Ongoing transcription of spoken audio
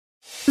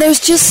There's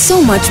just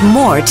so much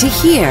more to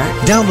hear.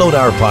 Download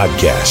our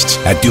podcasts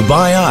at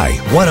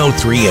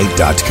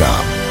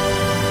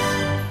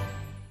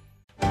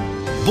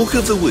DubaiI1038.com. Book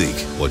of the Week,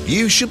 what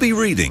you should be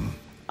reading.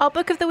 Our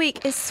book of the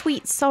week is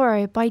Sweet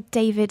Sorrow by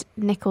David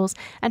Nicholls.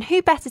 And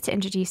who better to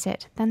introduce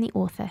it than the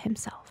author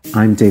himself?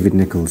 I'm David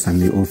Nicholls. I'm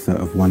the author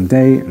of One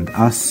Day and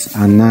Us,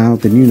 and now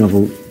the new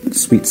novel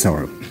Sweet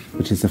Sorrow,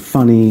 which is a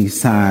funny,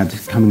 sad,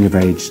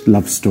 coming-of-age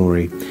love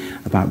story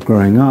about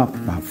growing up,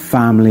 about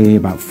family,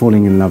 about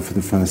falling in love for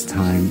the first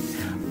time.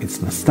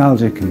 It's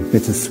nostalgic and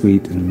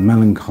bittersweet and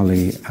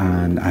melancholy,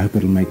 and I hope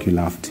it'll make you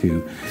laugh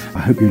too. I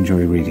hope you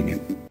enjoy reading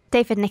it.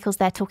 David Nicholls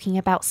there talking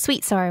about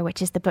Sweet Sorrow,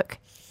 which is the book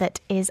that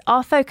is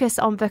our focus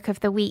on Book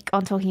of the Week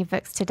on Talking of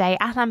Books today.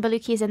 Ahlam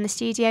Bolooki is in the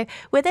studio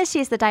with us. She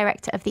is the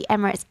director of the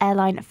Emirates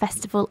Airline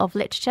Festival of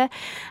Literature,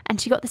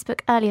 and she got this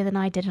book earlier than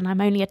I did, and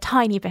I'm only a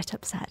tiny bit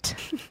upset.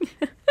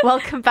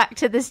 Welcome back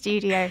to the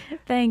studio.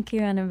 Thank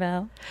you,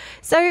 Annabelle.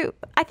 So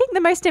I think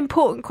the most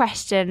important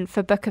question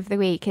for Book of the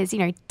Week is,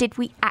 did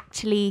we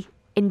actually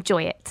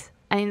enjoy it?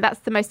 I mean,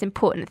 that's the most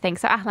important thing.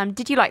 So Ahlam,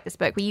 did you like this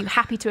book? Were you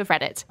happy to have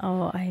read it?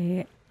 Oh,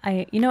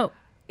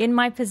 in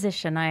my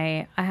position,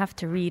 I have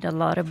to read a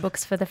lot of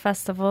books for the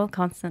festival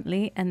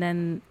constantly. And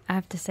then I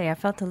have to say, I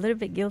felt a little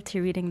bit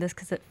guilty reading this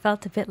because it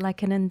felt a bit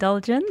like an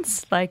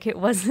indulgence. Like it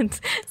wasn't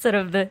sort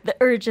of the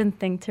urgent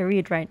thing to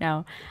read right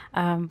now.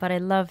 But I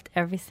loved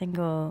every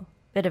single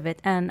bit of it.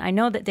 And I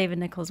know that David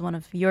Nicholls is one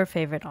of your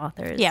favorite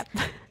authors. Yep.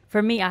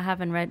 For me, I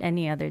haven't read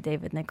any other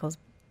David Nicholls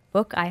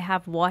book. I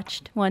have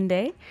watched One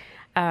Day.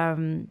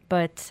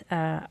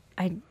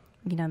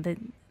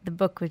 The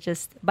book was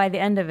just, by the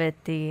end of it,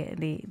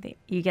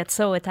 you get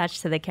so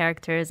attached to the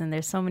characters, and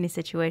there's so many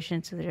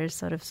situations that are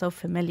sort of so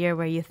familiar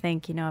where you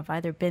think, I've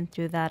either been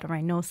through that or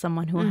I know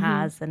someone who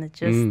has, and it's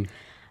just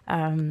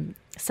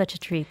such a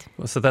treat.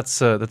 Well, so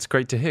that's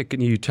great to hear.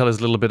 Can you tell us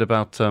a little bit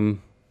about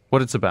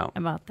what it's about?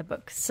 About the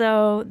book.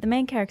 So the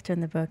main character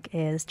in the book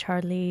is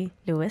Charlie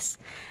Lewis.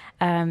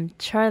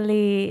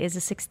 Charlie is a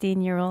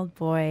 16-year-old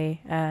boy.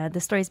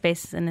 The story is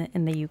based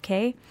in the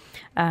UK.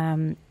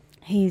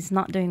 He's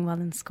not doing well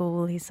in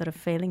school. He's sort of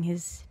failing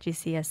his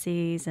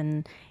GCSEs,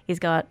 and he's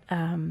got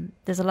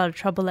there's a lot of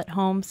trouble at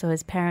home. So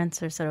his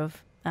parents are sort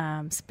of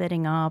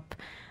splitting up.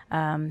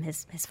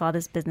 His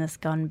father's business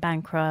gone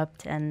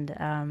bankrupt,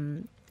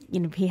 and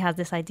he has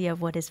this idea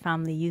of what his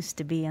family used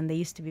to be, and they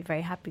used to be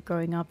very happy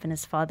growing up. And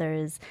his father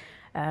is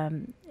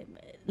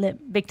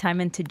big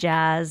time into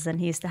jazz, and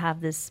he used to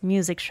have this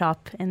music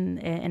shop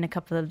in a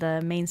couple of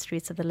the main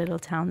streets of the little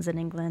towns in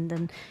England,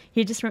 and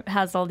he just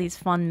has all these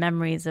fond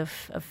memories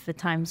of the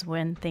times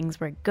when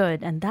things were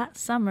good. And that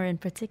summer in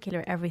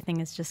particular, everything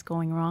is just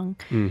going wrong,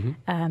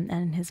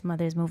 and his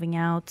mother's moving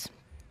out,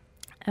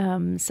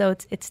 so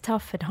it's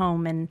tough at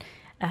home. And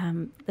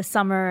the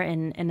summer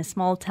in a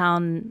small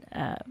town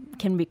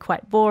can be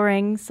quite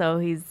boring, so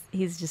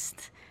he's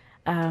just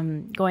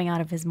going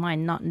out of his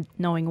mind, not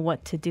knowing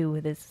what to do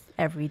with his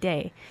every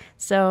day.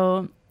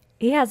 So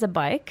he has a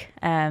bike,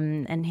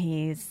 and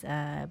he's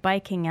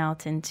biking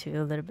out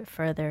into a little bit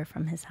further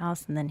from his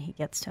house, and then he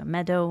gets to a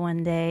meadow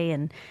one day,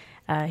 and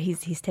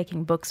he's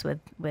taking books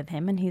with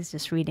him, and he's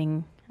just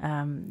reading,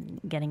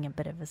 getting a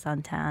bit of a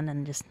suntan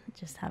and just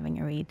having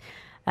a read.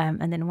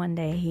 And then one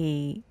day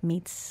he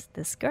meets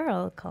this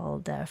girl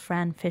called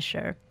Fran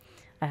Fisher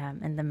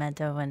in the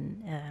meadow,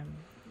 and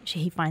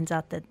he finds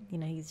out that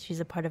she's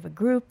a part of a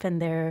group, and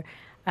they're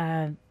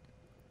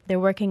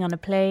working on a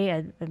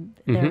play.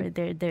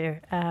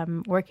 They're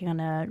working on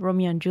a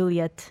Romeo and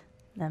Juliet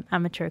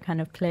amateur kind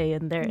of play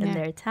in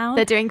their town.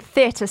 They're doing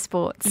theatre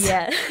sports.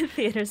 Yeah,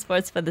 theatre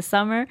sports for the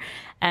summer.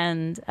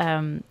 And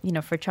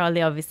for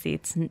Charlie, obviously,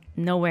 it's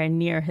nowhere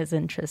near his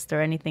interest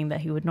or anything that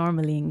he would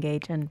normally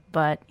engage in.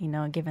 But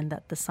given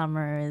that the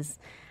summer is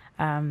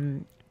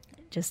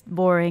just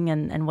boring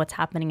and what's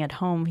happening at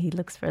home, he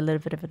looks for a little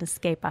bit of an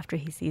escape after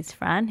he sees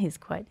Fran. He's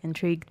quite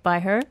intrigued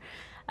by her,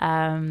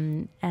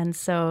 and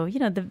so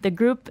the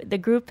group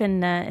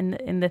in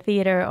the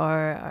theater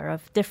are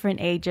of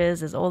different ages.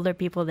 There's older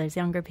people, there's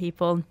younger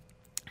people,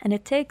 and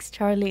it takes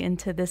Charlie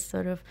into this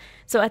sort of.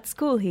 So at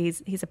school,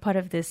 he's a part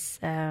of this.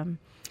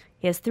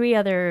 He has 3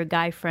 other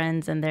guy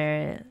friends, and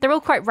they're all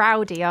quite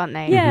rowdy, aren't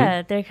they?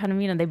 Yeah, they're kind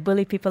of they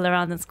bully people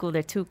around in school.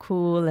 They're too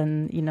cool,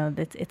 and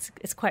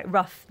it's quite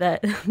rough the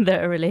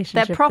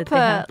relationship. They're proper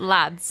that they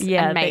lads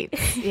and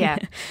mates. Yeah.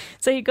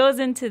 So he goes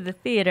into the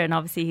theater, and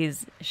obviously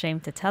he's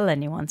ashamed to tell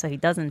anyone, so he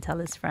doesn't tell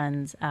his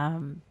friends.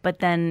 But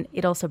then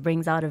it also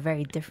brings out a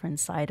very different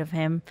side of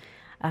him.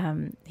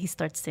 He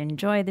starts to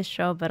enjoy the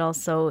show, but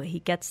also he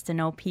gets to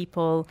know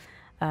people.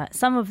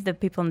 Some of the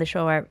people in the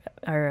show are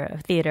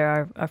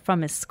theater are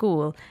from his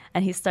school,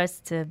 and he starts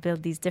to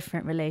build these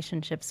different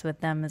relationships with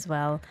them as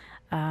well.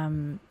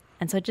 And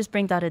so it just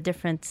brings out a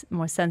different,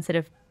 more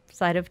sensitive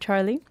side of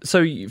Charlie.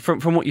 So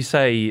from what you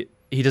say,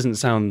 he doesn't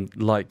sound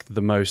like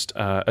the most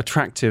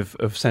attractive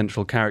of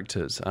central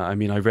characters. I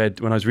mean,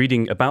 when I was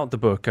reading about the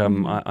book,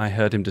 I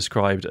heard him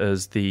described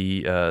as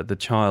the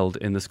child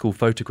in the school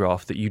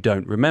photograph that you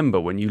don't remember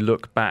when you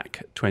look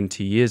back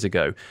 20 years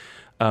ago.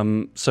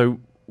 So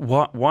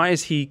why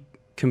is he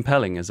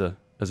compelling as a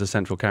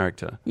central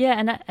character?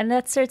 Yeah, and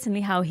that's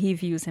certainly how he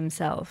views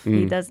himself.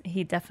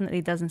 He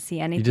definitely doesn't see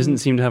anything. He doesn't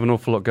seem to have an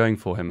awful lot going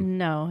for him.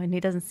 No, and he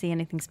doesn't see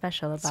anything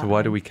special about him. So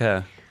why do we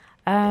care?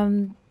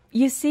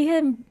 You see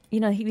him,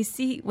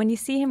 when you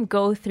see him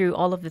go through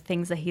all of the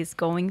things that he's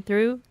going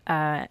through,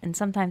 and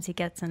sometimes he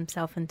gets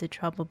himself into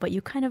trouble, but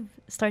you kind of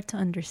start to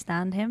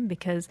understand him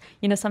because,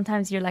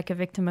 sometimes you're like a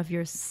victim of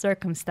your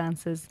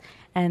circumstances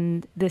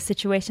and the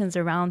situations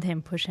around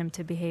him push him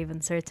to behave in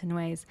certain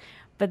ways.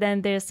 But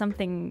then there's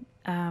something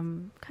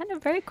kind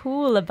of very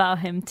cool about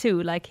him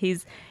too. Like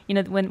he's,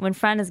 when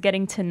Fran is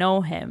getting to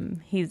know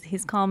him,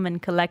 he's calm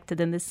and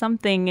collected, and there's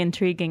something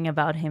intriguing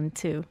about him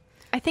too.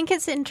 I think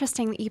it's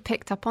interesting that you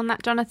picked up on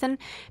that, Jonathan,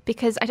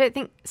 because I don't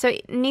think... So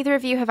neither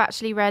of you have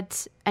actually read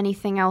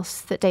anything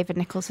else that David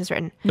Nicholls has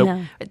written. Nope.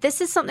 No. But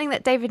this is something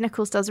that David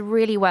Nicholls does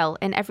really well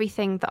in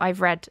everything that I've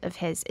read of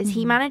his, is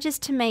he manages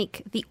to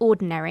make the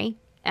ordinary,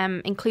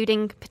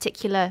 including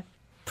particular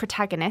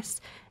protagonists,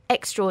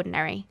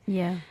 extraordinary.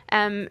 Yeah.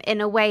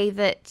 In a way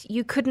that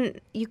you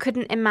couldn't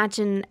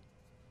imagine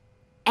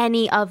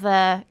any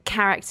other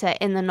character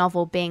in the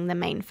novel being the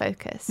main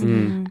focus.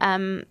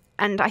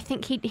 And I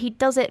think he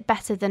does it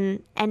better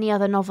than any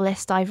other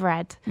novelist I've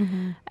read,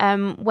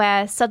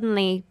 where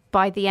suddenly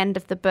by the end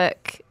of the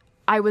book,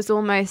 I was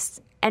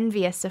almost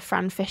envious of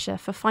Fran Fisher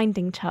for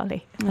finding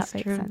Charlie. If That's that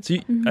makes true. sense.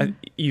 So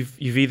you've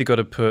either got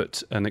to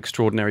put an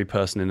extraordinary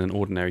person in an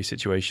ordinary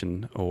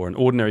situation or an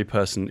ordinary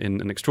person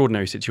in an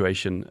extraordinary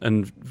situation.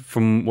 And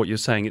from what you're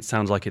saying, it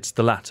sounds like it's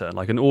the latter,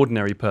 like an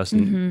ordinary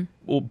person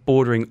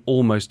bordering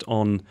almost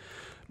on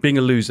being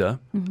a loser,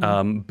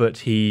 but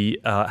he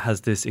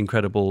has this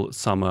incredible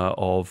summer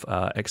of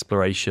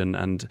exploration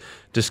and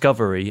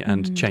discovery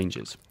and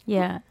changes.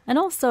 Yeah. And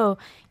also,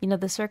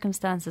 the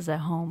circumstances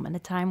at home and the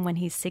time when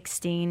he's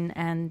 16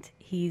 and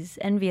he's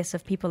envious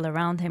of people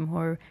around him who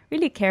are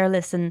really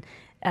careless and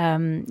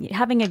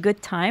having a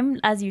good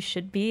time, as you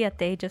should be at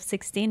the age of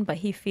 16, but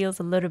he feels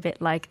a little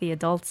bit like the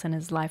adults in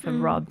his life have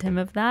robbed him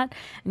of that.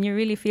 And you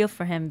really feel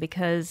for him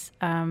because...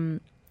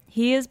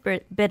 he is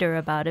bitter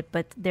about it,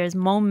 but there's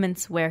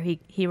moments where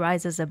he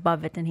rises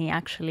above it and he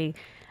actually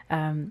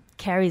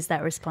carries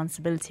that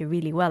responsibility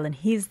really well, and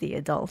he's the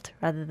adult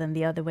rather than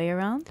the other way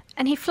around.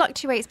 And he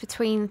fluctuates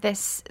between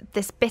this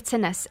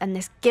bitterness and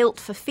this guilt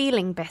for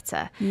feeling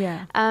bitter,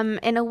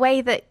 in a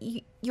way that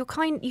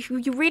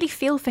you really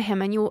feel for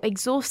him, and you're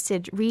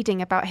exhausted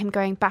reading about him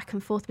going back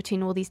and forth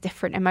between all these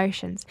different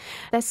emotions.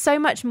 There's so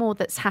much more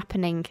that's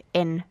happening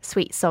in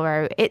Sweet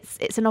Sorrow.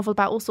 It's a novel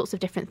about all sorts of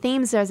different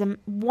themes. There's a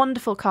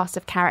wonderful cast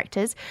of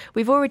characters.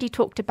 We've already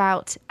talked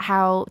about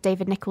how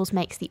David Nicholls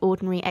makes the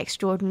ordinary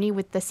extraordinary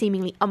with the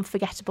seemingly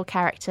unforgettable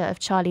character of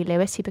Charlie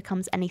Lewis, who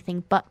becomes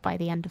anything but by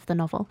the end of the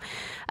novel.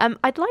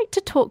 I'd like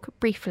to talk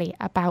briefly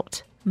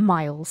about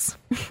Miles.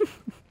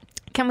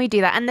 Can we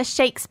do that? And the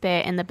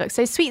Shakespeare in the book.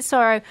 So Sweet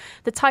Sorrow,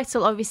 the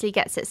title obviously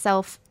gets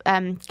itself,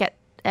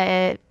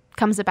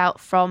 comes about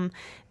from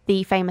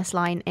the famous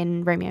line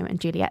in Romeo and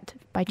Juliet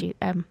by,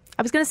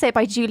 I was going to say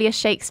by Julius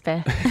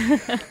Shakespeare.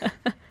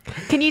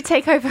 Can you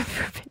take over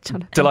for a bit,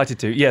 Jonathan? Delighted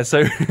to. Yeah,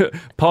 so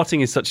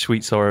parting is such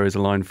sweet sorrow is a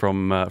line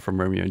from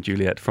Romeo and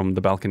Juliet, from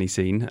the balcony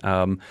scene.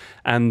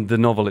 And the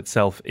novel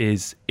itself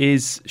is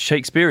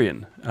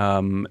Shakespearean.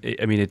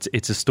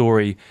 It's a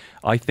story,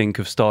 I think,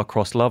 of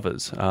star-crossed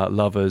lovers,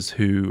 lovers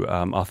who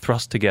are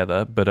thrust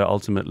together but are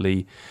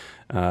ultimately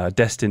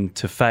destined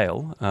to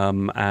fail.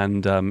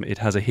 It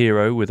has a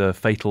hero with a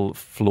fatal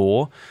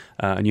flaw,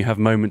 and you have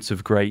moments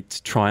of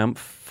great triumph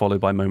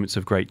followed by moments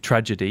of great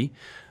tragedy.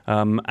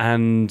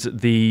 And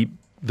the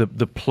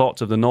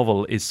plot of the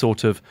novel is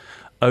sort of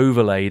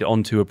overlaid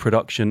onto a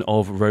production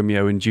of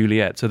Romeo and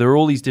Juliet. So there are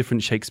all these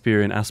different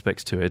Shakespearean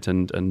aspects to it.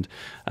 And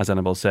as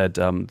Annabelle said,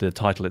 the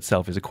title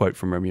itself is a quote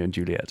from Romeo and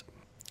Juliet.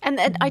 And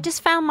I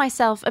just found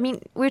myself, we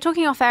were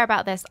talking off air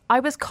about this, I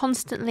was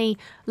constantly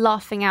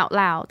laughing out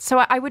loud. So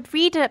I would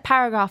read a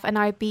paragraph and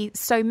I'd be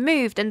so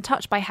moved and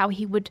touched by how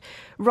he would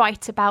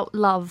write about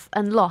love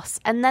and loss.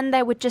 And then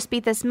there would just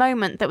be this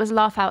moment that was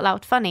laugh out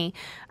loud funny.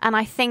 And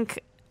I think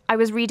I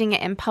was reading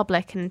it in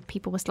public and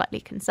people were slightly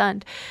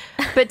concerned.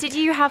 But did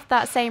you have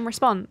that same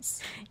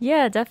response?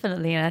 Yeah,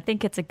 definitely. And I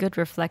think it's a good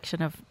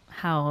reflection of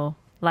how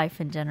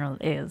life in general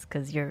is,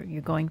 because you're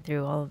going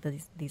through all of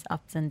these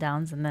ups and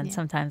downs, and then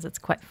sometimes it's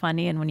quite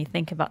funny. And when you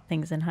think about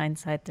things in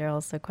hindsight, they're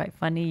also quite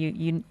funny.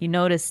 You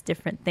notice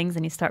different things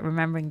and you start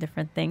remembering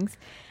different things.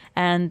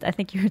 And I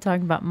think you were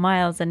talking about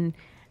Miles, and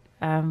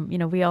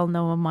we all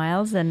know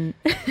Miles, and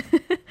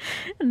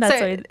and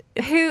that's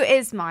who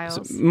is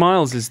Miles? So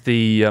Miles is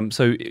the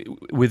so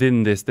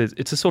within this,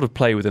 it's a sort of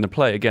play within a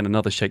play. Again,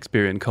 another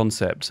Shakespearean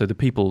concept. So the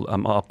people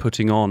are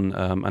putting on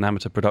an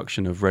amateur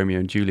production of Romeo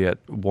and Juliet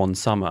one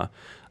summer,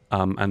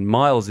 and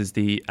Miles is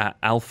the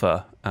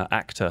alpha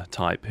actor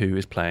type who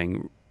is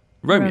playing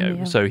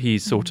Romeo. So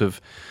he's sort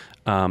of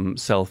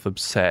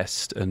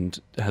self-obsessed and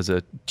has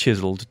a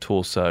chiseled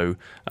torso.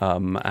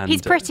 And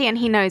he's pretty and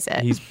he knows it.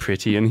 He's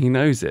pretty and he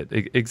knows it.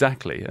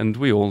 Exactly. And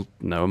we all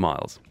know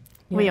Miles.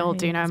 We all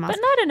do know Miles.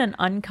 But not in an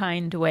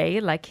unkind way.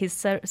 Like, he's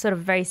sort of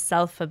very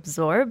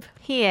self-absorbed.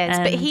 He is,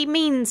 but he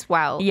means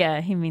well.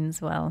 Yeah, he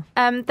means well.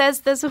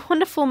 There's a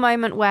wonderful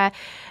moment where,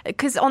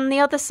 because on the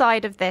other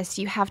side of this,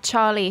 you have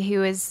Charlie,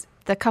 who is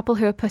the couple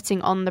who are putting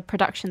on the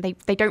production.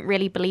 They don't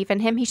really believe in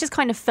him. He's just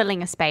kind of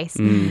filling a space.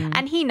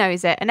 And he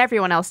knows it, and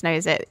everyone else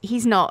knows it.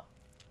 He's not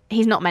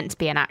meant to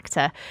be an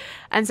actor.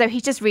 And so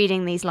he's just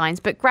reading these lines,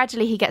 but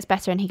gradually he gets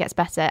better and he gets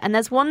better. And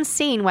there's one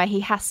scene where he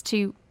has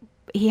to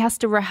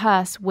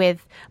rehearse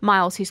with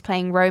Miles, who's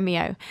playing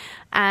Romeo.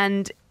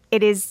 And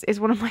it is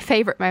one of my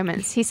favourite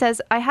moments. He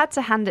says, I had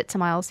to hand it to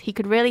Miles. He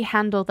could really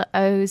handle the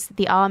O's,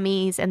 the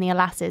armies and the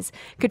alasses,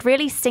 could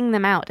really sing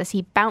them out as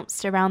he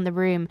bounced around the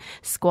room,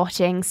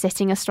 squatting,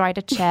 sitting astride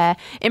a chair,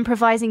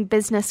 improvising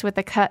business with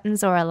the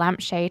curtains or a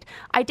lampshade.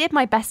 I did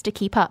my best to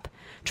keep up.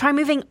 Try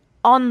moving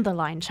on the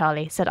line,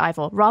 Charlie, said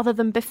Ivor, rather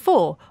than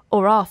before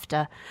or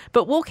after.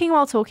 But walking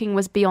while talking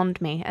was beyond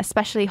me,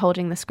 especially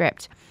holding the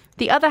script.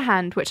 The other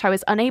hand, which I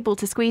was unable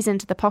to squeeze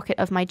into the pocket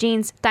of my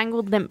jeans,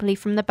 dangled limply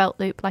from the belt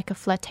loop like a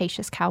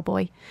flirtatious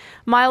cowboy.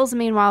 Miles,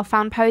 meanwhile,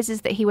 found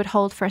poses that he would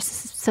hold for a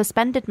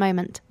suspended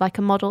moment, like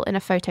a model in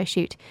a photo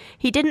shoot.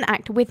 He didn't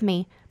act with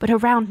me, but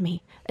around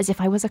me, as if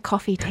I was a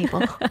coffee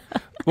table.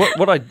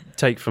 What I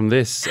take from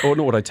this, or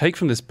not what I take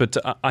from this, but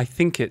I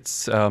think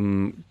it's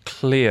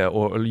clear,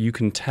 or you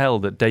can tell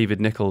that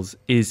David Nicholls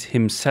is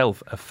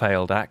himself a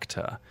failed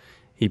actor.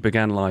 He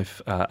began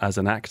life as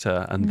an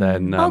actor, and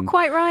then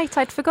quite right,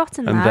 I'd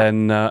forgotten that.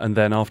 And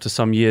then after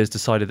some years,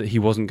 decided that he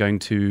wasn't going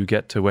to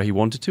get to where he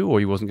wanted to, or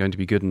he wasn't going to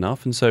be good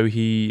enough, and so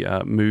he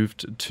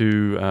moved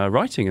to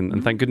writing,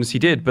 and thank goodness he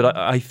did. But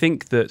I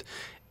think that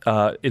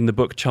in the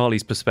book,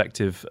 Charlie's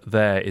perspective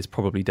there is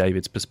probably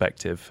David's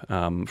perspective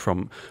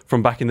from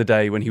back in the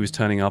day when he was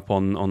turning up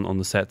on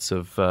the sets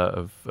of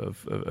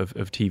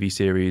TV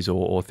series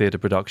or theatre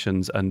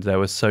productions, and there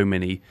were so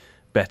many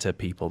better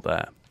people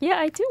there. Yeah,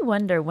 I do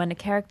wonder, when a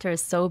character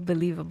is so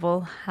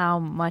believable, how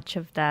much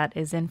of that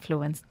is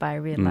influenced by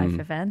real life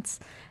events.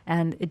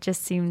 And it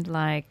just seemed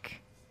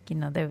like,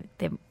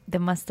 there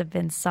must have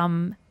been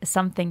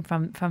something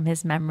from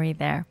his memory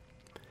there.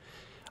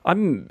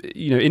 I'm,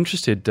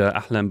 interested,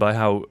 Ahlam, by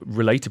how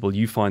relatable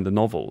you find the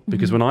novel,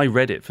 because when I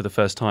read it for the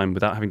first time,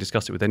 without having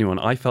discussed it with anyone,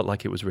 I felt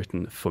like it was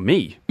written for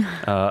me.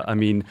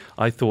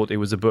 I thought it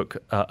was a book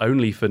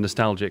only for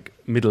nostalgic,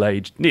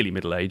 nearly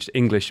middle-aged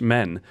English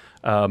men,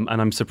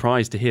 and I'm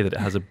surprised to hear that it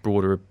has a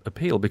broader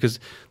appeal, because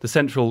the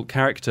central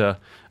character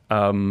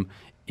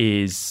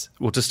is,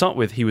 well, to start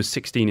with, he was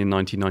 16 in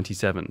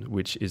 1997,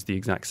 which is the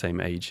exact same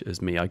age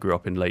as me. I grew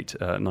up in late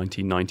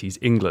 1990s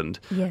England.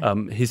 Yeah.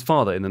 His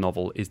father in the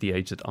novel is the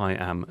age that I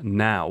am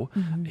now.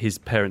 His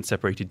parents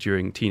separated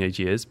during teenage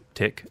years,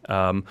 tick.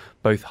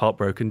 Both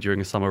heartbroken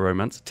during a summer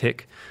romance,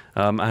 tick.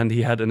 And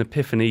he had an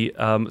epiphany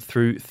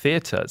through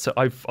theatre. So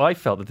I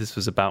felt that this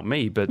was about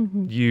me, but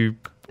you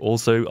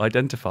also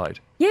identified.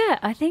 Yeah,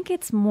 I think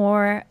it's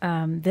more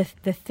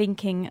the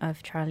thinking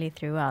of Charlie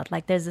throughout.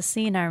 Like, there's a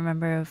scene I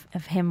remember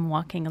of him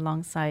walking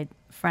alongside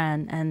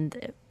Fran,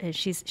 and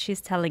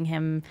she's telling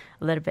him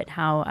a little bit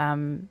how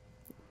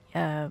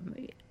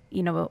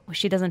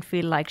she doesn't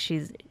feel like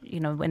she's,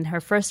 in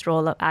her first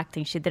role of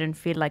acting, she didn't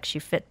feel like she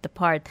fit the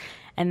part,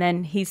 and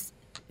then he's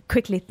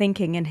quickly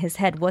thinking in his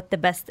head what the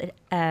best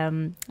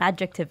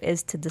adjective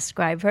is to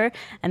describe her,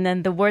 and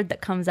then the word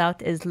that comes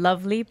out is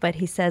lovely, but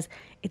he says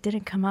it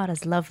didn't come out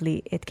as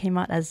lovely, it came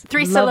out as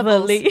 3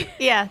 lovely. syllables.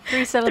 Yeah,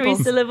 3 syllables.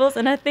 3 syllables.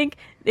 And I think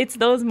it's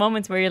those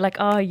moments where you're like,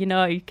 oh,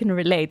 you can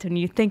relate, and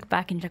you think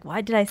back and you're like,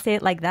 why did I say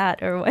it like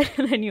that, or what?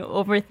 And then you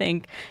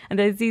overthink, and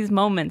there's these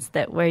moments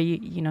that where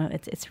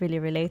it's really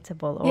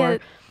relatable. Or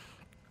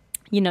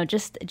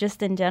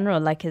just in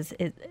general, like his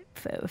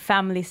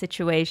family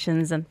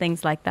situations and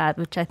things like that,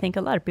 which I think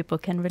a lot of people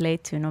can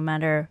relate to, no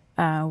matter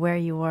where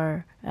you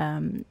are.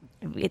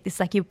 It's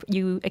like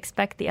you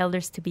expect the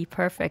elders to be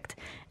perfect,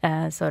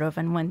 sort of,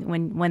 and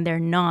when they're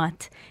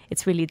not,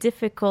 it's really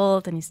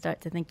difficult, and you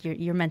start to think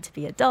you're meant to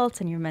be adults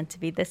and you're meant to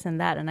be this and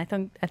that. And I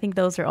think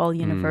those are all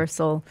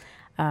universal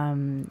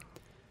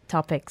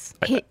topics.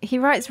 He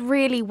writes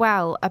really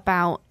well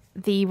about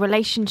the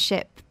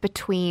relationship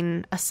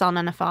between a son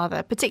and a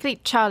father, particularly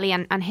Charlie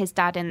and his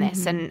dad in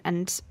this,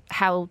 and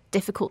how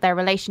difficult their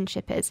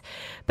relationship is.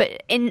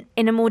 But in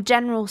a more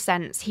general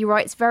sense, he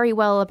writes very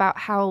well about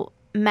how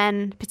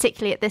men,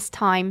 particularly at this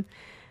time,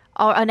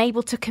 are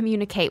unable to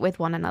communicate with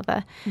one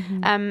another.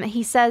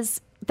 He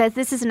says,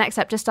 this is an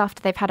excerpt just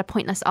after they've had a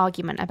pointless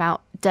argument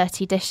about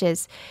dirty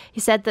dishes. He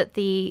said that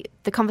the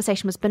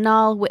conversation was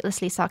banal,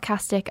 witlessly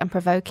sarcastic and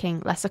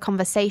provoking, less a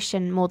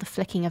conversation, more the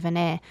flicking of an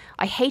ear.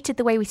 I hated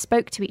the way we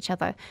spoke to each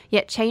other,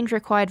 yet change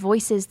required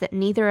voices that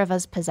neither of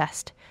us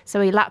possessed.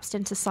 So he lapsed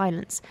into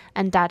silence,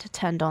 and Dad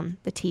turned on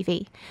the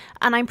TV.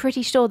 And I'm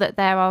pretty sure that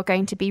there are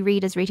going to be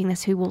readers reading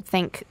this who will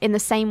think in the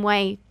same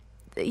way,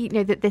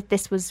 that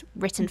this was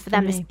written for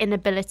them, this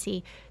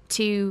inability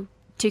to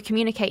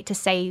communicate, to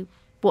say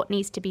what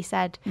needs to be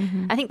said.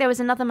 I think there was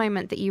another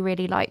moment that you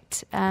really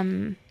liked,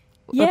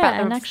 Yeah, about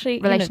the and actually,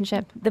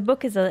 relationship. The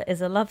book is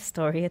a love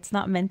story. It's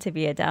not meant to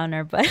be a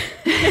downer, but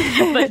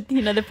but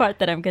the part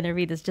that I'm going to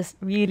read is just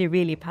really,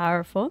 really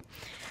powerful.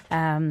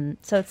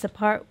 So it's a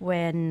part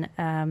when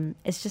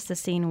it's just a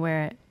scene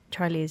where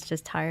Charlie is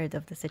just tired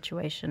of the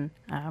situation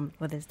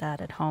with his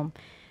dad at home.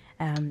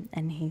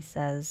 And he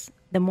says,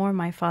 "The more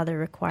my father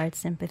required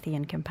sympathy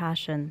and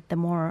compassion, the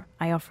more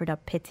I offered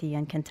up pity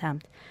and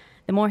contempt.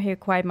 The more he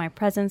required my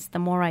presence, the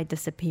more I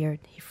disappeared.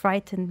 He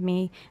frightened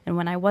me, and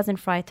when I wasn't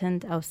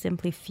frightened, I was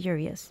simply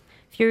furious.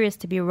 Furious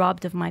to be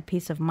robbed of my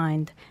peace of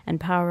mind and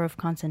power of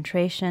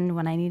concentration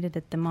when I needed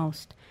it the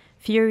most.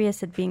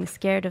 Furious at being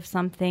scared of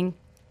something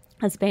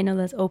as banal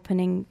as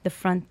opening the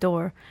front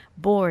door.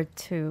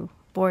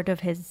 Bored of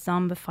his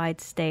zombified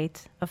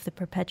state, of the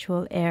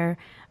perpetual air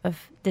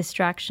of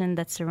distraction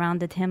that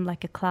surrounded him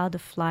like a cloud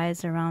of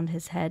flies around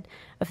his head,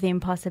 of the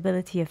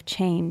impossibility of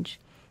change.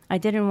 I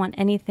didn't want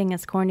anything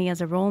as corny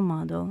as a role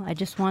model. I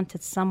just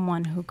wanted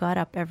someone who got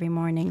up every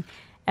morning,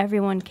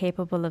 someone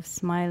capable of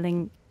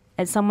smiling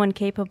in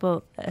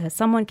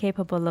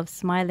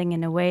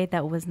a way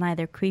that was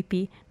neither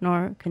creepy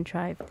nor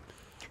contrived."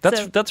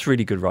 That's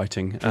really good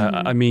writing.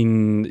 I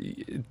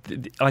mean,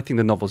 I think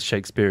the novel's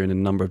Shakespearean in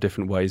a number of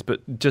different ways,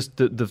 but just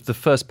the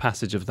first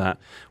passage of that,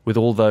 with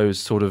all those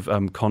sort of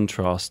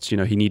contrasts,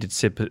 he needed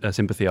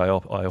sympathy, I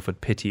offered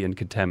pity and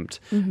contempt,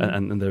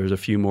 and there's a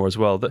few more as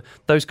well.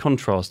 Those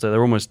contrasts, they're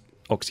almost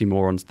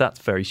oxymorons. That's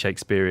very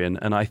Shakespearean,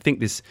 and I think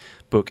this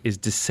book is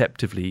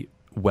deceptively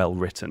well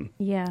written.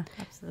 Yeah,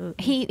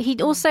 absolutely.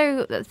 He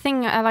also, the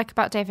thing I like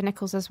about David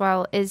Nicholls as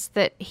well is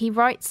that he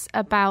writes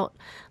about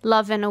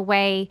love in a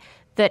way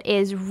that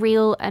is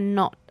real and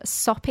not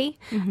soppy.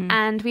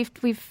 And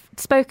we've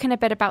spoken a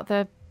bit about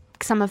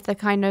some of the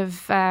kind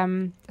of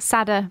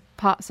sadder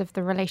parts of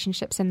the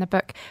relationships in the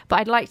book, but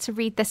I'd like to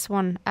read this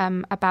one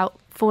about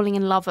falling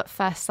in love at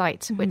first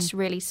sight, which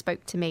really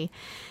spoke to me.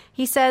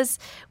 He says,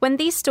 "When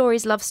these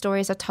love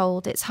stories are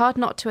told, it's hard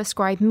not to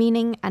ascribe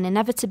meaning and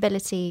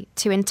inevitability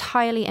to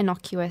entirely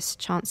innocuous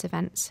chance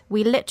events.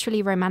 We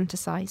literally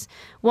romanticize.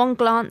 One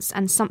glance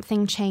and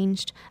something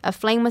changed. A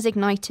flame was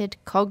ignited,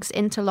 cogs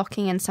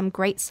interlocking in some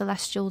great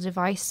celestial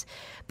device.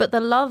 But the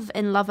love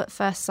in love at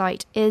first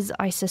sight is,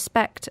 I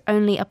suspect,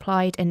 only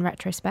applied in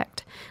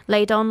retrospect,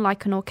 laid on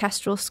like an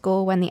orchestral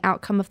score when the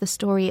outcome of the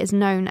story is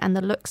known and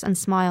the looks and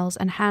smiles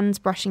and hands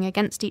brushing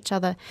against each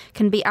other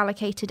can be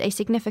allocated a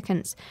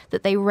significance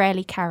that they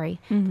rarely carry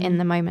in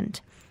the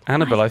moment."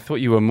 Annabelle, I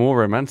thought you were more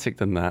romantic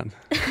than that.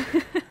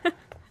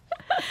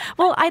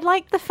 Well, I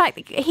like the fact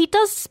that he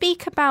does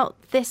speak about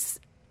this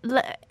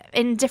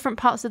in different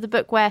parts of the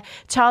book where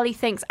Charlie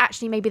thinks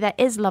actually maybe there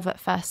is love at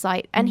first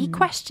sight, and he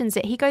questions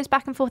it. He goes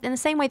back and forth in the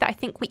same way that I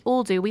think we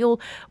all do. We all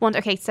wonder,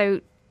 okay,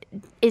 so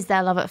is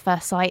there love at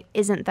first sight?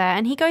 Isn't there?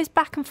 And he goes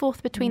back and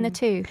forth between the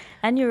two.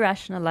 And you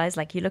rationalize,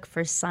 like you look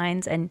for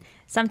signs, and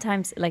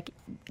sometimes like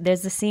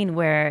there's a scene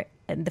where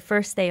the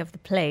first day of the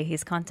play,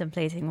 he's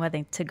contemplating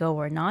whether to go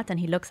or not, and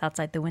he looks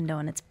outside the window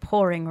and it's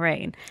pouring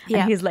rain.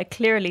 And he's like,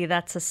 clearly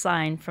that's a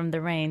sign from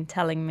the rain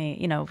telling me,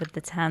 with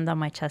its hand on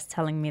my chest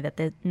telling me that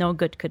no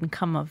good couldn't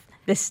come of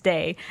this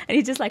day. And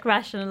he just like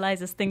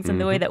rationalizes things in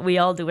the way that we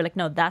all do. We're like,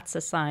 no, that's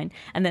a sign.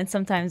 And then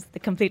sometimes the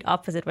complete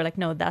opposite, we're like,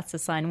 no, that's a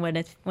sign when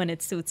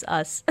it suits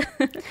us.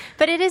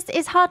 But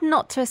it's hard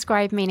not to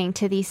ascribe meaning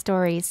to these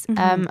stories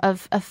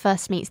of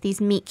first meets,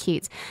 these meet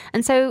cutes.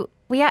 And so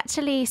we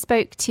actually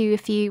spoke to a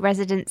few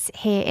residents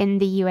here in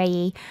the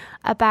UAE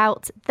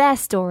about their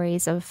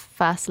stories of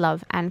first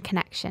love and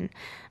connection.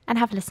 And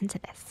have a listen to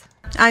this.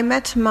 I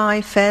met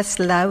my first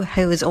love,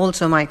 who is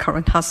also my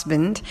current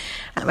husband,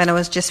 when I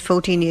was just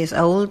 14 years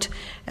old.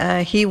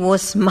 He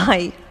was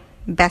my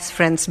best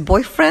friend's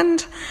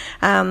boyfriend.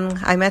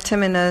 I met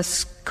him in a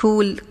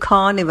school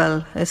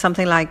carnival,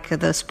 something like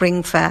the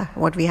spring fair,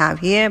 what we have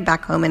here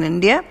back home in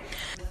India.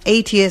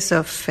 8 years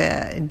of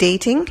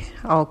dating,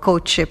 or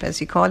courtship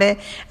as you call it,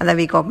 and then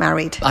we got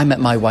married. I met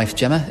my wife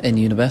Gemma in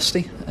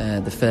university,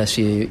 the first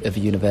year of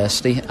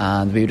university,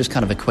 and we were just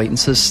kind of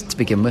acquaintances to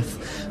begin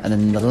with. And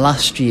in the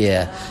last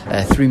year,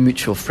 through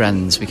mutual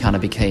friends, we kind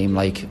of became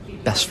like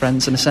best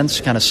friends in a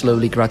sense, kind of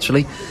slowly,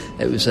 gradually.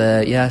 It was,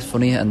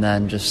 funny, and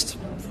then just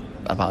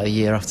about a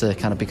year after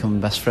kind of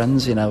becoming best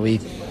friends, we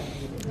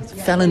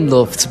fell in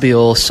love, to be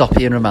all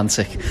soppy and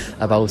romantic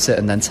about it.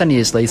 And then 10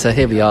 years later,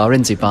 here we are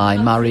in Dubai,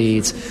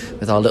 married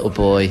with our little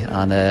boy,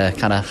 and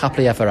kind of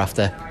happily ever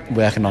after,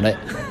 working on it.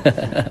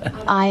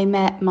 I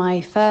met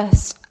my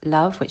first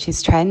love, which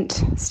is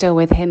Trent, still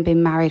with him,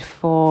 been married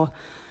for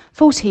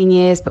 14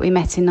 years, but we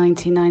met in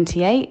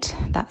 1998.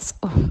 That's,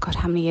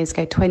 how many years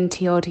ago?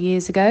 20 odd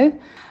years ago.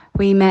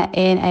 We met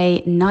in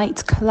a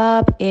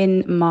nightclub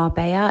in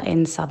Marbella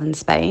in southern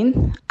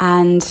Spain,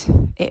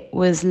 and it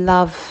was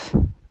love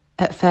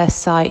at first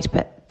sight,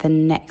 but the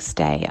next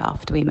day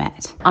after we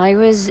met. I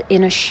was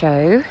in a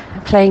show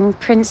playing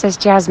Princess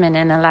Jasmine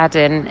in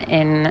Aladdin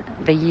in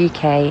the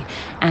UK,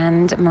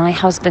 and my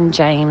husband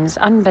James,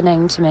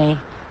 unbeknown to me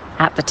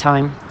at the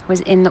time,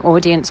 was in the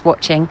audience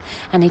watching,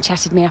 and he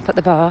chatted me up at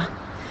the bar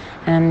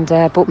and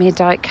bought me a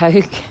Diet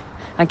Coke.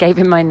 I gave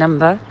him my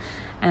number,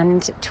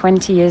 And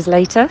 20 years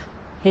later,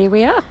 here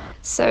we are.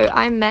 So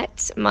I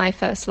met my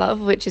first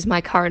love, which is my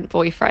current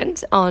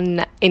boyfriend,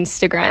 on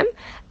Instagram.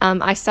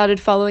 I started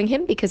following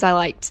him because I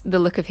liked the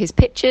look of his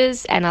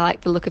pictures and I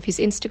liked the look of his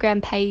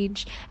Instagram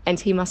page, and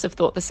he must have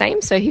thought the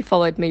same, so he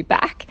followed me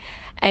back.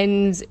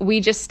 And we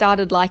just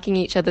started liking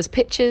each other's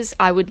pictures.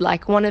 I would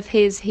like one of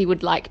his, he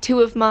would like two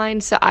of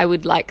mine, so I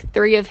would like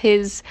three of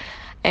his.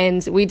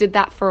 And we did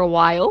that for a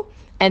while.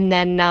 And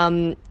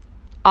then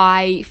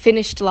I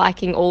finished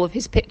liking all of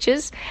his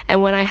pictures,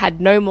 and when I had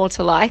no more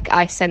to like,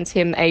 I sent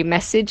him a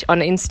message on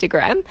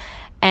Instagram,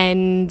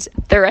 and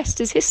the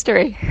rest is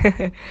history.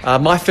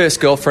 My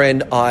first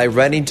girlfriend, I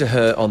ran into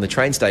her on the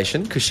train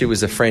station because she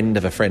was a friend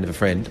of a friend of a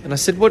friend, and I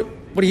said, what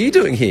are you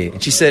doing here?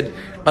 And she said,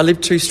 I live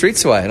 2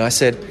 streets away. And I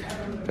said,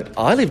 but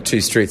I live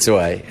 2 streets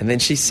away. And then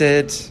she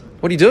said,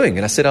 what are you doing?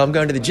 And I said, I'm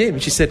going to the gym.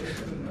 And she said,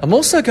 I'm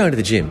also going to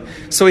the gym.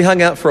 So we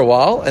hung out for a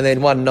while, and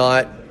then one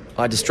night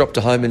I just dropped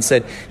her home and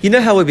said, you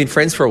know how we've been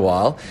friends for a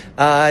while?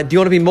 Do you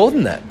want to be more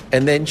than that?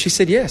 And then she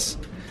said yes.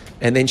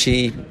 And then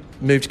she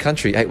moved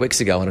country 8 weeks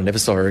ago, and I never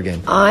saw her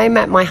again. I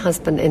met my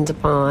husband in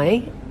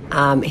Dubai.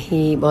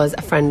 He was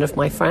a friend of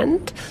my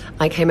friend.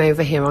 I came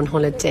over here on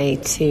holiday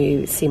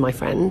to see my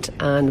friend,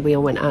 and we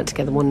all went out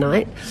together one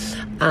night.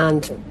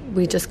 And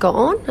we just got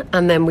on,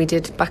 and then we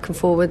did back and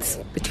forwards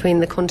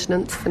between the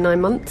continents for 9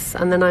 months,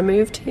 and then I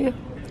moved here.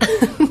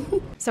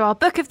 So our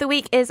book of the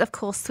week is, of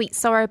course, Sweet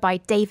Sorrow by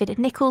David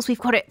Nicholls. We've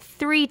got it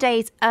 3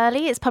 days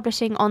early. It's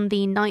publishing on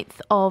the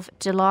 9th of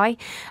July.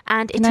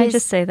 And Can I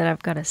just say that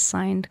I've got a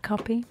signed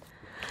copy?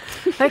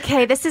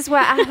 Okay, this is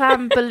where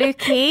Ahlam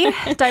Bolooki,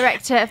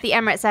 director of the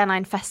Emirates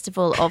Airline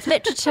Festival of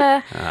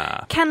Literature,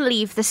 can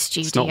leave the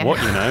studio. It's not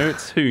what you know,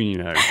 it's who you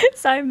know.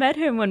 So I met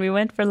him when we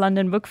went for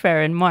London Book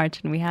Fair in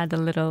March, and we had a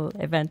little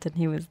event, and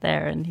he was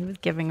there, and he was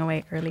giving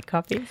away early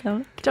copies.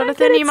 So,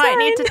 Jonathan, you might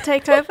need to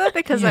take over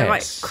because I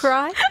might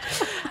cry.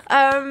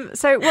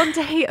 So One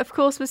Day, of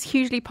course, was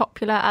hugely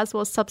popular, as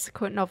was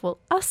subsequent novel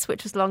Us,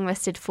 which was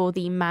longlisted for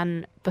the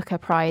Man Booker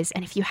Prize.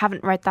 And if you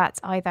haven't read that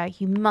either,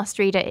 you must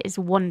read it. It is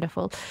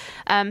wonderful.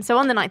 So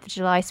on the 9th of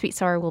July, Sweet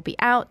Sorrow will be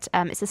out.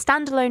 It's a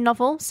standalone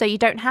novel, so you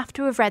don't have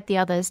to have read the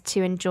others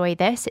to enjoy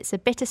this. It's a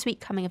bittersweet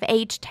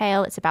coming-of-age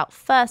tale. It's about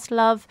first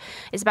love.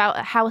 It's about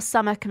how a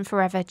summer can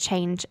forever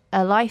change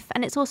a life.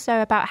 And it's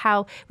also about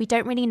how we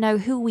don't really know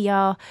who we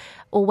are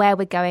or where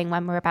we're going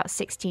when we're about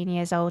 16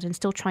 years old and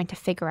still trying to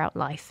figure out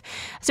life.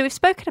 So we've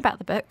spoken about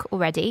the book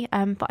already,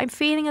 but I'm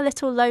feeling a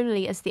little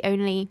lonely as the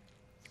only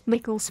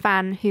Nicholls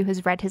fan who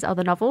has read his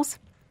other novels.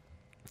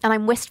 And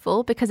I'm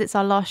wistful because it's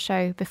our last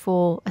show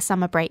before a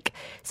summer break.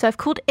 So I've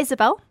called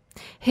Isabel,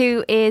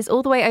 who is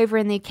all the way over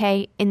in the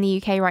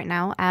UK right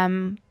now.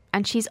 And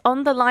she's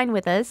on the line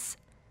with us.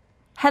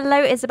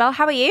 Hello, Isabel.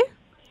 How are you?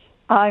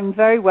 I'm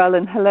very well,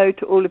 and hello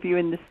to all of you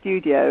in the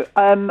studio.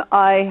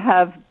 I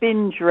have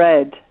binge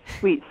read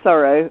Sweet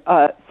Sorrow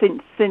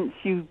since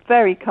you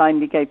very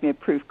kindly gave me a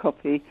proof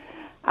copy,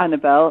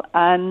 Annabelle,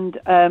 and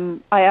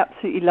I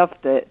absolutely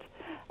loved it.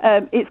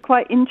 It's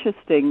quite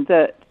interesting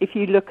that if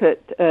you look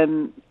at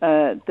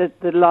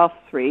the last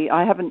three,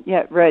 I haven't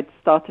yet read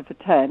Starter for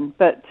 10,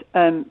 but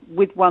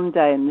with One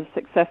Day and the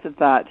success of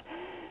that,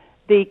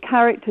 the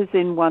characters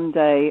in One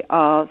Day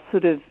are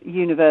sort of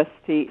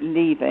university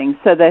leaving,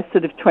 so they're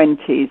sort of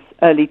 20s,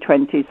 early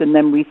 20s, and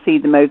then we see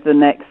them over the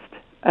next,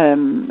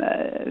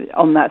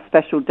 on that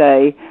special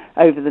day,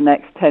 over the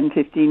next 10,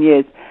 15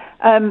 years.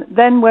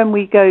 Then when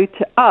we go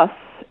to Us,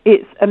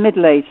 it's a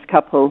middle-aged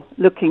couple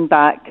looking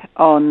back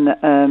on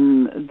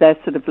their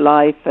sort of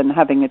life and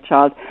having a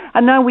child.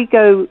 And now we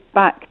go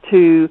back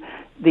to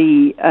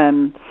the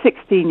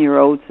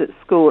 16-year-olds at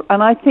school.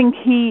 And I think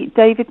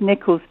David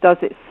Nicholls does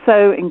it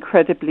so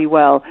incredibly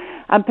well.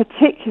 And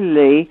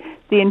particularly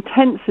the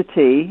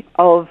intensity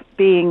of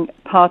being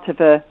part of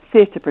a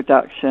theatre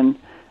production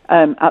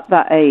at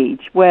that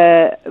age,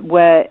 where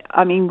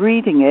I mean,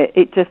 reading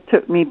it just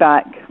took me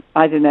back,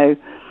 I don't know,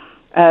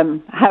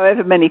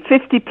 however many,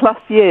 50 plus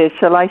years,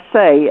 shall I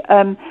say,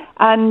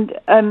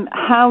 and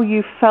how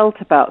you felt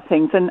about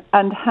things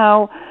and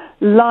how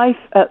life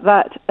at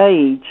that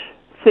age,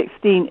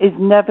 16, is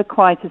never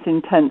quite as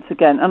intense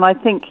again. And I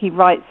think he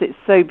writes it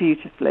so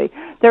beautifully.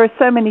 There are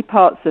so many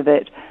parts of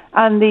it,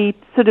 and the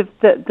sort of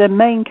the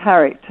main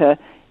character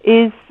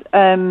is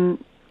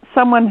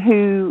someone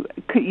who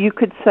you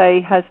could say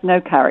has no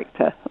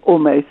character,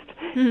 almost.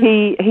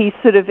 Mm-hmm. He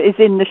sort of is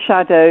in the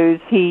shadows.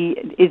 He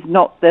is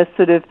not the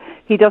sort of,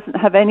 he doesn't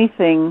have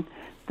anything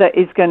that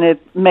is going to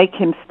make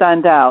him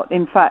stand out.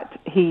 In fact,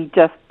 he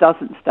just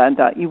doesn't stand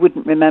out. You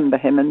wouldn't remember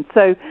him. And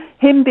so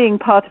him being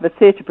part of a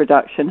theatre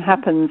production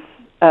happens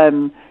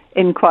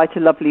in quite a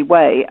lovely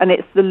way. And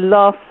it's the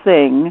last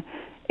thing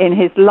in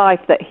his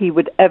life that he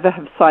would ever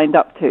have signed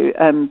up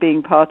to,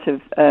 being part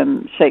of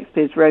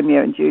Shakespeare's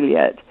Romeo and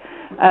Juliet.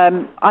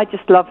 I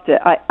just loved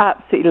it. I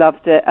absolutely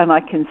loved it, and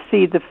I can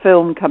see the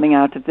film coming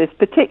out of this,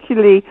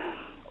 particularly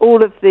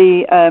all of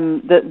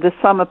the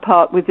summer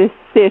part with this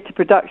theatre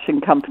production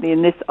company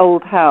in this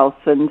old house,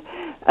 and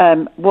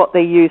what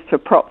they use for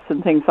props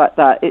and things like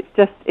that.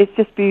 It's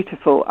just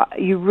beautiful.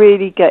 You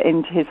really get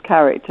into his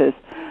characters.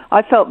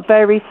 I felt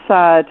very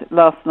sad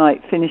last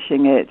night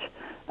finishing it,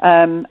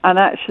 and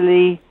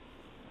actually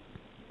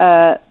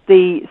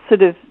the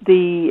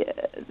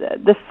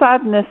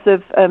sadness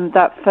of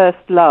that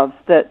first love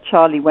that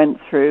Charlie went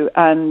through,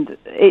 and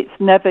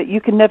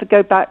you can never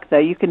go back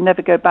there. You can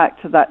never go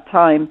back to that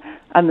time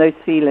and those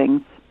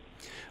feelings.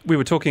 We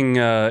were talking,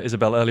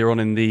 Isabel, earlier on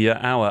in the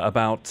hour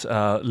about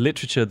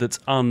literature that's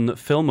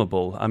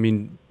unfilmable. I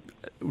mean,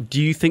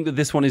 do you think that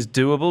this one is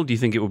doable? Do you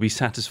think it will be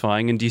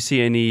satisfying? And do you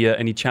see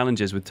any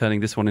challenges with turning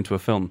this one into a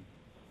film?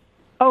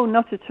 Oh,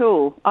 not at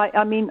all.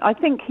 I mean, I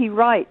think he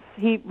writes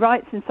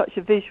in such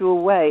a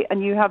visual way,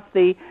 and you have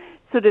the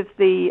sort of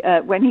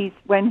when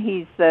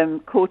he's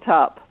caught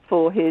up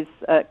for his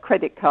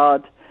credit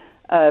card,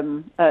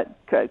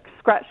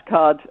 scratch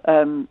card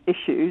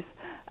issues.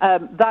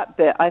 That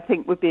bit, I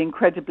think, would be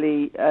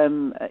incredibly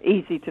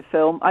easy to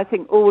film. I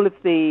think all of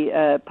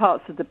the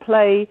parts of the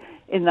play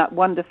in that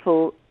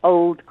wonderful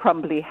old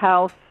crumbly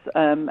house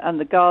and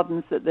the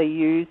gardens that they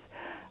use.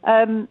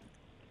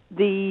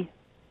 The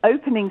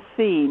opening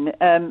scene,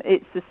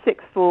 it's the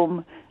sixth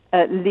form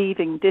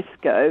leaving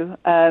disco.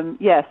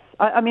 Yes,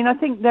 I mean, I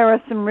think there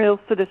are some real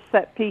sort of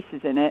set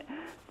pieces in it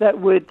that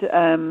would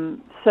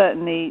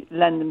certainly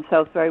lend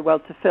themselves very well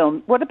to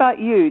film. What about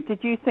you?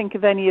 Did you think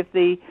of any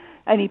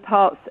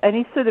parts,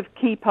 any sort of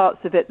key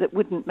parts of it that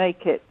wouldn't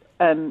make it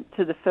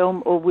to the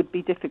film or would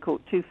be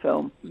difficult to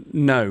film?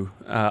 No,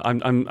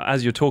 I'm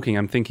as you're talking,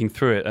 I'm thinking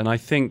through it, and I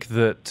think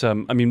that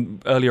I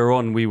mean, earlier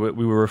on we were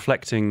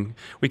reflecting.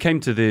 We came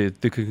to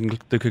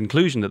the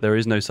conclusion that there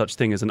is no such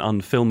thing as an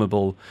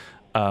unfilmable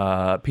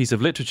piece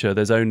of literature.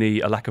 There's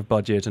only a lack of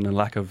budget and a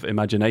lack of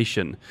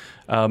imagination.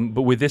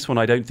 But with this one,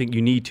 I don't think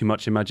you need too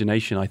much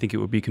imagination. I think it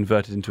would be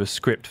converted into a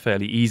script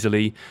fairly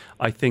easily.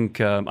 I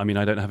think, I mean,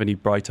 I don't have any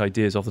bright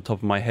ideas off the top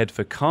of my head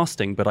for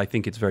casting, but I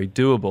think it's very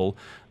doable.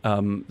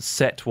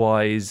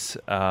 Set-wise,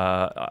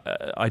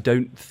 I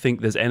don't think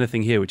there's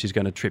anything here which is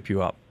going to trip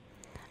you up.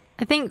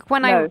 I think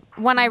when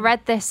I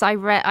read this,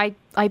 I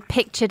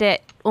pictured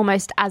it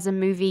almost as a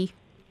movie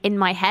in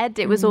my head.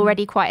 It was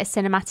already quite a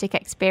cinematic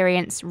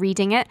experience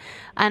reading it,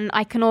 and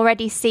I can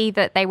already see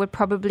that they would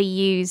probably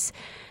use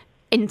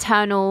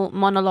internal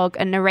monologue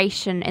and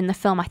narration in the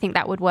film. I think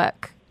that would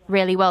work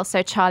really well.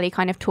 So Charlie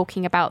kind of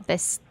talking about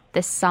this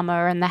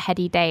summer and the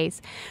heady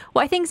days.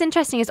 What I think is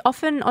interesting is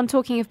often on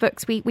Talking of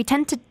Books, we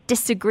tend to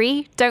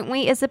disagree, don't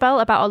we, Isabel,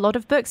 about a lot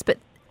of books, but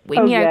we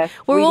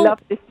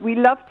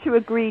love to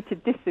agree to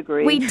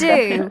disagree. We do.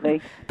 Definitely.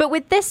 But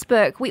with this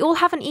book, we all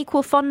have an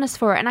equal fondness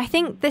for it. And I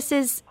think this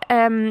is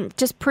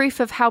just proof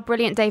of how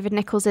brilliant David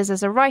Nicholls is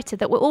as a writer,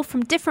 that we're all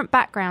from different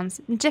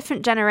backgrounds,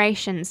 different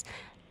generations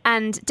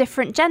and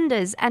different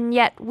genders. And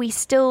yet we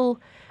still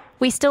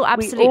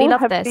absolutely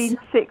love this. We all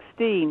have been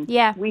 16.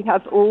 Yeah. We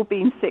have all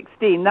been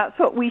 16. That's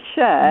what we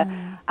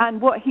share.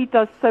 And what he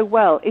does so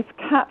well is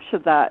capture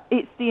that.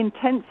 It's the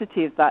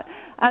intensity of that.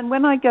 And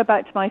when I go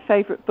back to my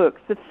favourite books,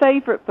 the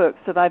favourite books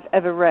that I've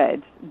ever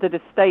read that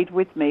have stayed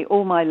with me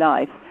all my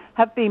life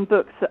have been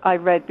books that I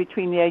read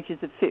between the ages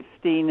of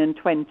 15 and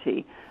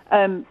 20,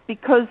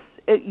 because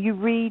you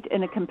read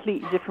in a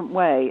completely different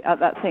way at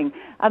that thing.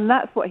 And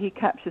that's what he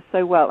captures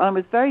so well. And I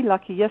was very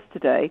lucky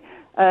yesterday.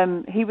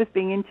 He was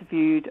being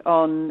interviewed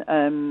on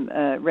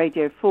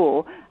Radio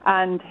 4,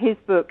 and his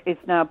book is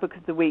now Book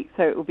of the Week,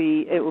 so it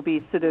will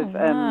be sort of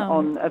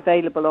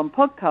available on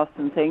podcasts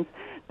and things.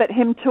 But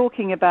him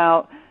talking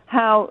about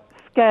how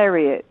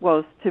scary it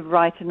was to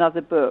write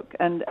another book,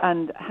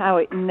 and how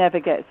it never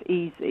gets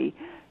easy.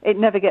 It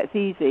never gets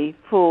easy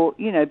for,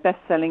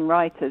 best-selling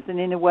writers,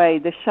 and in a way,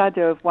 the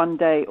shadow of one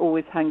day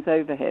always hangs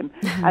over him,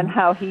 and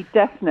how he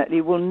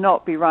definitely will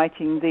not be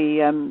writing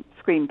the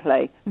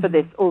screenplay for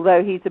this,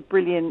 although he's a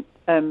brilliant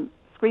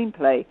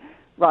screenplay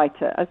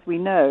writer, as we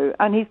know.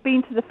 And he's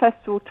been to the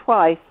festival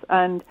twice,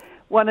 and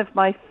one of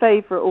my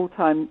favourite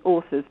all-time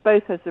authors,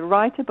 both as a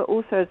writer but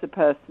also as a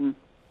person.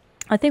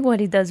 I think what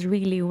he does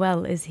really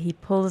well is he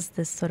pulls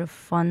this sort of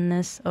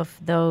funness of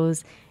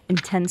those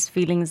intense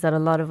feelings that a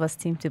lot of us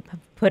seem to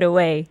put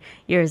away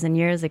years and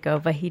years ago,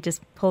 but he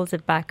just pulls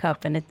it back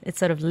up, and it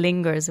sort of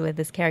lingers with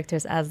his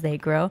characters as they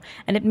grow.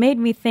 And it made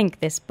me think,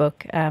 this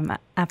book,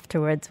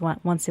 afterwards,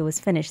 once it was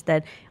finished,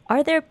 that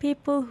are there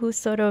people who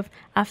sort of,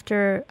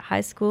 after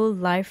high school,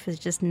 life is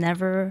just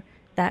never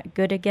that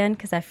good again?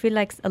 Because I feel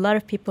like a lot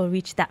of people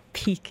reach that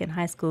peak in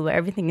high school where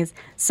everything is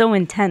so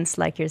intense,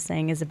 like you're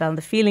saying, Isabel, and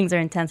the feelings are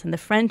intense and the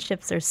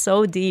friendships are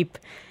so deep,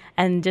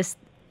 and just,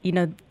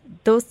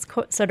 those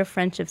sort of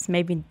friendships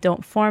maybe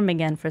don't form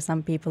again for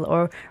some people,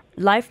 or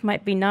life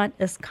might be not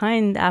as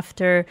kind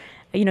after,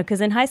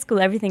 because in high school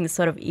everything is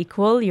sort of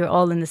equal. You're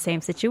all in the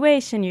same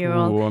situation.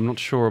 I'm not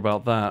sure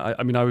about that.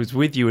 I mean, I was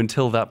with you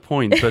until that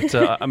point, but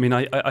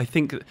I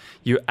think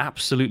you're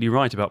absolutely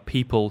right about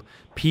people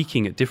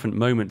peaking at different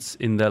moments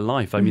in their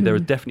life. I mean, there are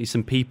definitely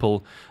some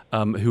people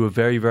who are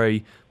very,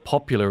 very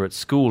popular at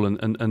school,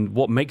 and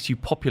what makes you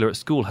popular at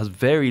school has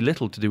very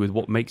little to do with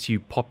what makes you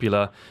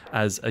popular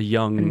as a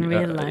young in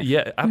real life.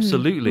 Yeah,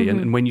 absolutely.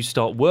 And when you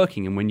start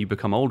working, and when you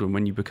become older, and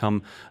when you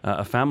become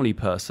a family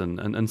person,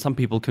 and some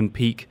people can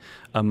peak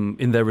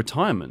in their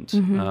retirement.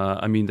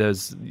 I mean,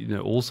 there's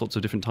all sorts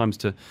of different times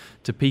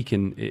to peak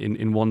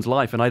in one's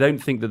life, and I don't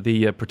think that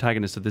the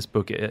protagonist of this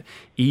book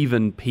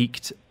even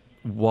peaked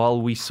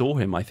while we saw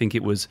him. I think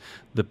it was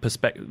the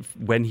perspective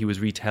when he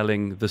was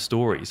retelling the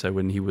story. So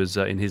when he was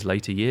in his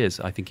later years,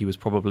 I think he was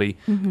probably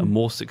a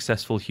more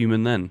successful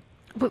human then.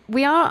 But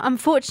we are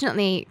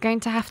unfortunately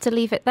going to have to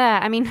leave it there.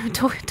 I mean,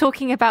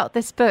 talking about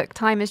this book,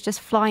 time is just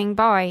flying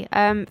by.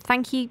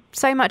 Thank you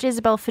so much,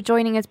 Isabel, for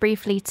joining us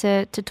briefly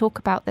to talk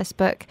about this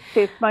book.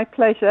 It's my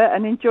pleasure,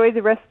 and enjoy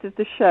the rest of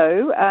the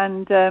show.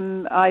 And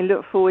I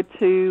look forward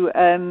to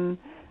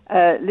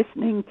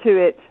listening to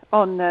it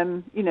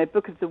on,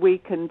 Book of the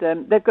Week, and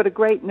they've got a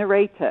great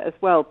narrator as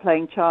well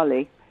playing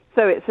Charlie.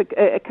 So it's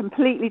a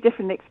completely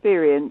different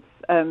experience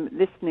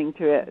listening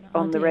to it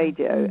on the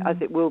radio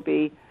as it will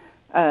be,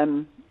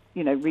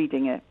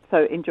 reading it.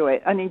 So enjoy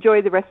it, and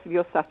enjoy the rest of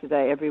your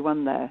Saturday,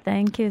 everyone there.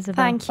 Thank you,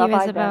 Isabel. Thank you,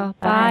 Bye-bye Isabel.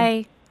 then.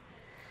 Bye.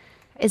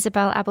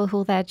 Isabel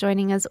Abelhall there,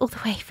 joining us all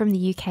the way from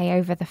the UK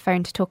over the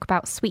phone to talk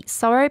about Sweet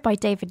Sorrow by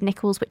David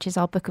Nicholls, which is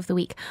our book of the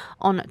week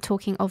on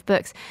Talking of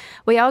Books.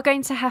 We are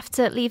going to have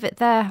to leave it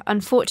there,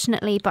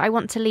 unfortunately, but I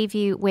want to leave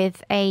you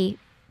with a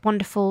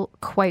wonderful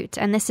quote.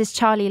 And this is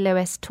Charlie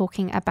Lewis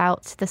talking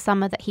about the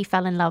summer that he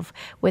fell in love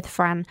with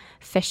Fran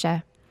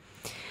Fisher.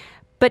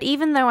 But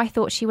even though I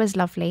thought she was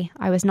lovely,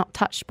 I was not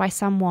touched by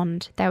some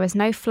wand. There was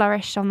no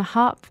flourish on the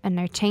harp and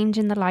no change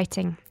in the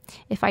lighting.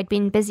 If I'd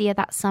been busier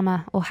that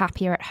summer or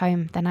happier at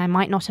home, then I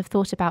might not have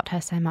thought about her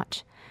so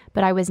much.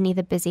 But I was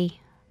neither busy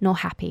nor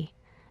happy,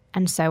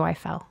 and so I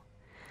fell.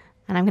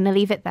 And I'm going to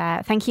leave it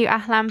there. Thank you,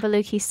 Ahlam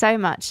Bolooki, so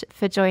much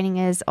for joining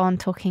us on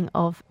Talking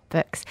of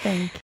Books.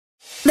 Thank you.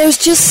 There's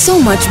just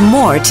so much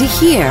more to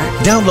hear.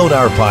 Download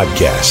our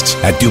podcasts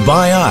at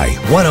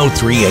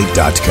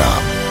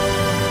DubaiEye1038.com.